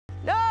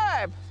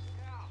Norb,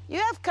 you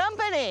have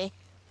company.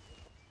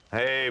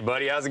 Hey,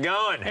 buddy, how's it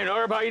going? Hey,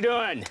 Norb, how you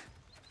doing?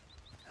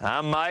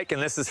 I'm Mike,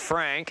 and this is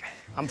Frank.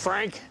 I'm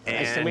Frank.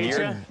 Nice to And meet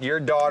you. your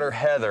daughter,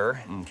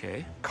 Heather,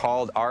 Okay.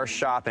 called our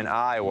shop in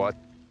Iowa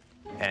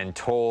and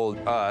told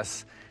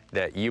us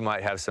that you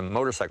might have some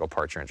motorcycle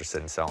parts you're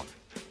interested in selling.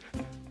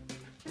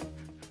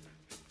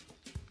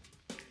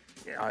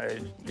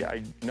 I'm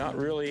not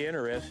really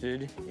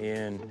interested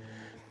and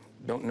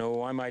don't know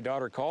why my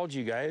daughter called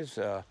you guys.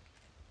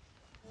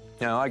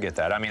 No, I get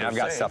that. I mean, I've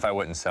got say. stuff I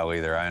wouldn't sell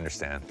either. I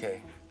understand.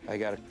 Okay, I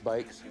got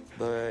bikes,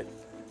 but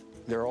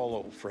they're all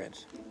old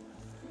friends.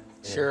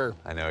 Sure.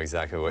 I know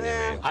exactly what you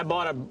mean. I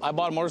bought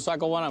a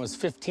motorcycle when I was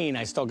 15.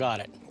 I still got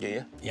it. Do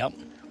you? Yep.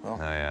 Well,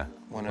 Oh, yeah.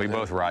 one of We the-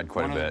 both ride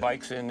quite a One of the bit.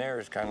 bikes in there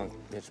is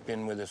it's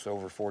been with us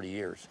over 40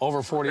 years.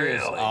 Over 40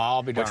 years. Oh,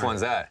 I'll be darned. Which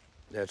one's that?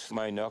 That's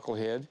my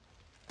Knucklehead.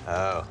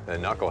 Oh, the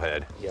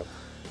Knucklehead. Yep.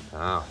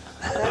 Oh.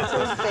 That's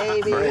his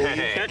baby.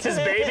 Hey, That's his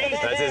baby?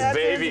 that's his That's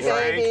baby, his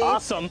Frank. baby.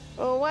 Awesome.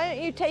 Well, why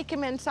don't you take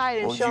him inside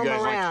and Would show you him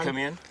guys like around? to come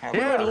in? Have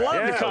Yeah, a- I'd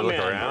love to come look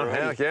in. around.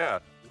 Heck yeah.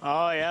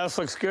 Oh, yeah, this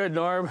looks good,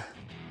 Norb.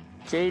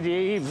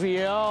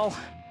 JDVL.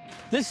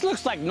 This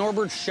looks like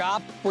Norbert's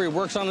shop where he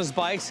works on his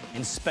bikes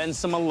and spends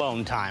some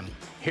alone time.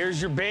 Here's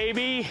your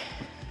baby.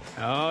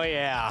 Oh,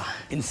 yeah.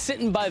 And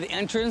sitting by the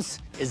entrance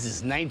is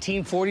this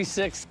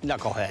 1946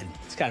 Knucklehead.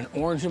 It's got an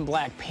orange and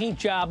black paint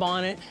job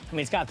on it. I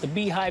mean, it's got the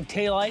beehive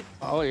taillight.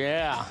 Oh,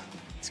 yeah.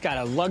 It's got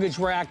a luggage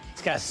rack.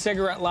 It's got a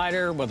cigarette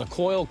lighter with a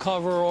coil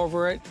cover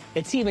over it.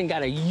 It's even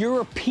got a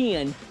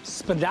European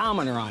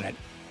speedometer on it.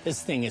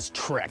 This thing is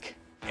trick.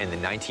 In the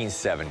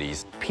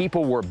 1970s,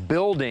 people were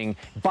building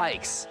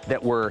bikes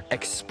that were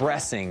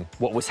expressing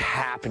what was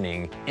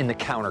happening in the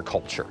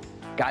counterculture.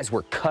 Guys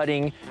were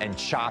cutting and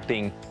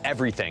chopping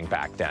everything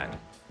back then.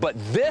 But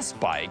this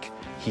bike,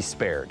 he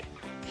spared.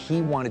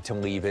 He wanted to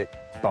leave it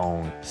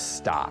bone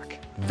stock.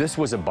 This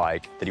was a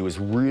bike that he was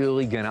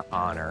really gonna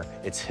honor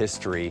its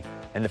history,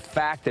 and the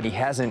fact that he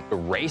hasn't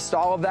erased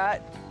all of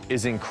that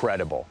is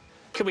incredible.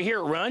 Can we hear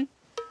it run?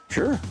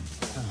 Sure.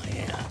 Oh,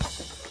 yeah.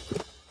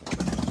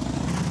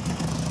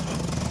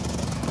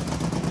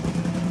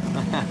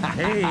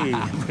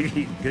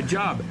 Hey, good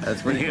job.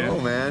 That's pretty Yeah.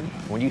 cool, man.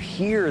 When you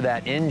hear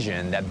that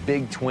engine, that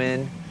big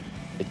twin,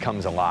 it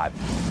comes alive.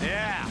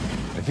 Yeah.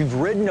 If you've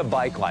ridden a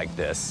bike like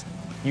this,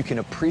 you can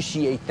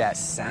appreciate that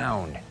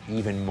sound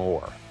even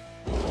more.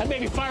 That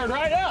baby fired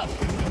right up.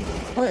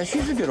 Oh, yeah,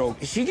 she's a good old.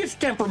 She gets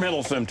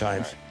temperamental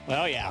sometimes.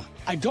 Well, yeah.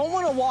 I don't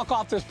want to walk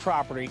off this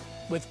property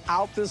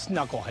without this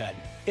Knucklehead.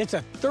 It's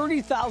a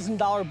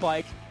 $30,000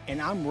 bike,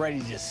 and I'm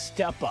ready to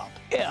step up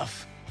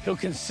if he'll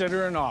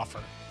consider an offer.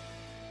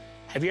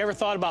 Have you ever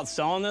thought about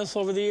selling this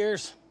over the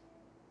years?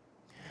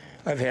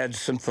 I've had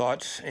some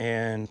thoughts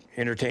and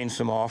entertained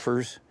some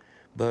offers,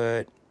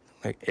 but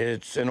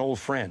it's an old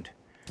friend.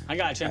 I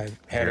got you. I've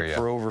had Hear it ya.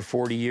 for over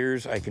 40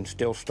 years. I can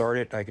still start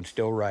it. I can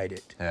still ride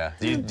it. Yeah.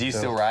 Do you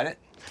still ride it?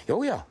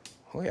 Oh, yeah.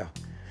 Oh, yeah.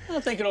 I'll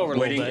think it over a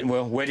little bit.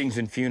 Well, weddings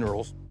and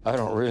funerals. I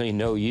don't really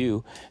know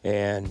you,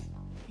 and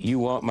you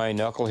want my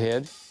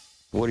Knucklehead?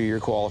 What are your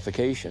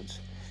qualifications?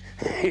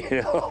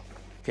 You know?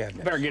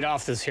 Cabinet. Better get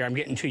off this here. I'm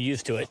getting too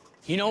used to it.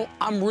 You know,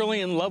 I'm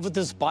really in love with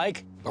this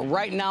bike, but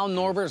right now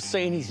Norbert's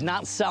saying he's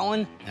not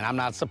selling, and I'm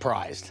not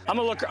surprised. I'm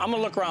gonna look around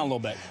a little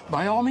bit.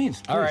 By all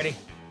means. please. Alrighty.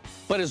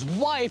 But his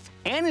wife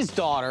and his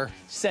daughter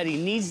said he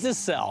needs to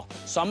sell,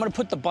 so I'm gonna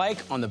put the bike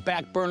on the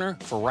back burner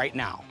for right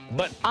now.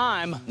 But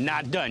I'm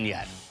not done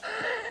yet.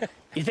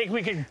 You think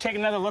we could take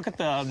another look at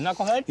the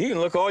Knucklehead? You can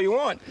look all you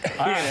want.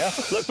 All You right. know?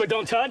 Look, but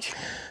don't touch.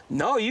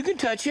 No, you can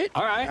touch it.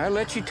 All right. I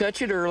let you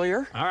touch it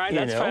earlier. All right, you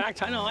that's know.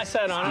 fact. I know, I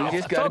sat on it. You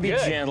just It got to felt be good.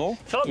 gentle.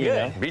 Felt you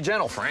good. know. Be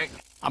gentle, Frank.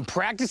 I'm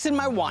practicing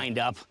my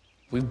wind-up.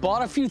 We've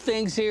bought a few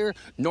things here.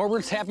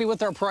 Norbert's happy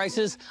with our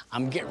prices.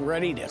 I'm getting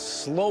ready to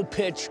slow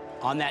pitch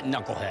on that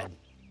Knucklehead.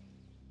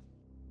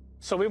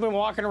 So we've been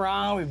walking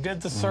around. We've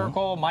did the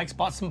circle. Mike's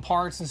bought some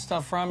parts and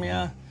stuff from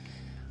you.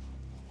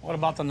 What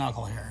about the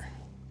knuckle here?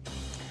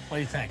 What are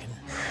you thinking?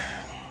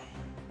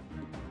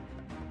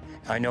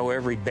 I know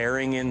every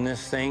bearing in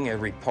this thing,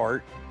 every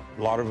part.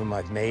 A lot of them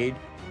I've made.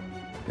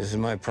 This is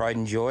my pride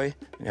and joy.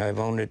 I've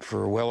owned it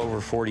for well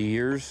over 40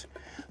 years.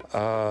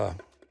 I'd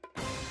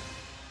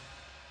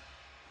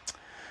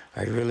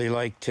really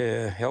like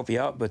to help you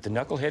out, but the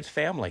Knucklehead's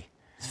family.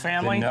 His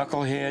family? The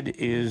Knucklehead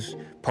is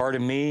part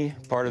of me,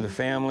 part of the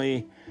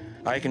family.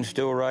 I can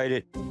still ride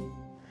it.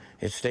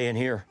 It's staying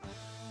here.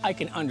 I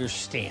can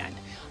understand.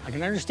 I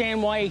can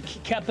understand why he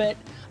kept it.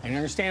 I can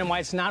understand why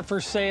it's not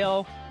for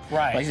sale.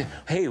 Right. Like I said,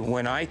 hey,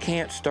 when I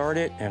can't start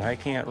it and I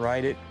can't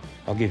ride it,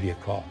 I'll give you a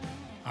call.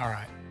 All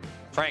right.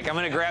 Frank, I'm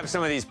gonna grab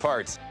some of these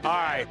parts. All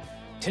right.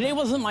 Today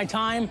wasn't my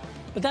time,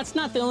 but that's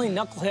not the only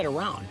Knucklehead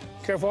around.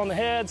 Careful on the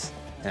heads.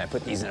 And I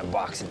put these in a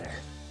box in there.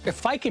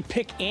 If I could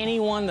pick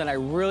anyone that I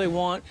really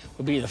want,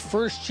 would be the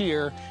first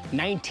year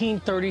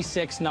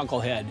 1936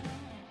 Knucklehead.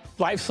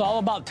 Life's all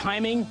about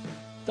timing.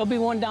 There'll be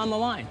one down the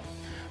line.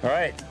 All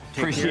right.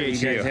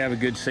 Appreciate you. you. Have a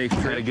good, safe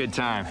trip. Had a good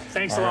time.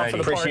 Thanks a lot for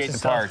the parts. Appreciate and the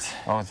stuff. parts.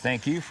 Oh,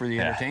 thank you for the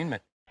Yeah.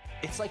 entertainment.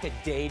 It's like a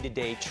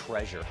day-to-day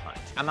treasure hunt.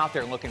 I'm out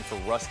there looking for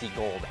rusty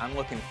gold. I'm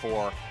looking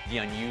for the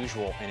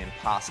unusual and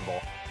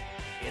impossible.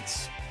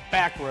 It's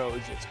back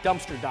roads, it's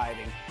dumpster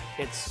diving,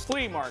 it's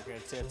flea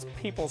markets, it's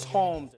people's homes.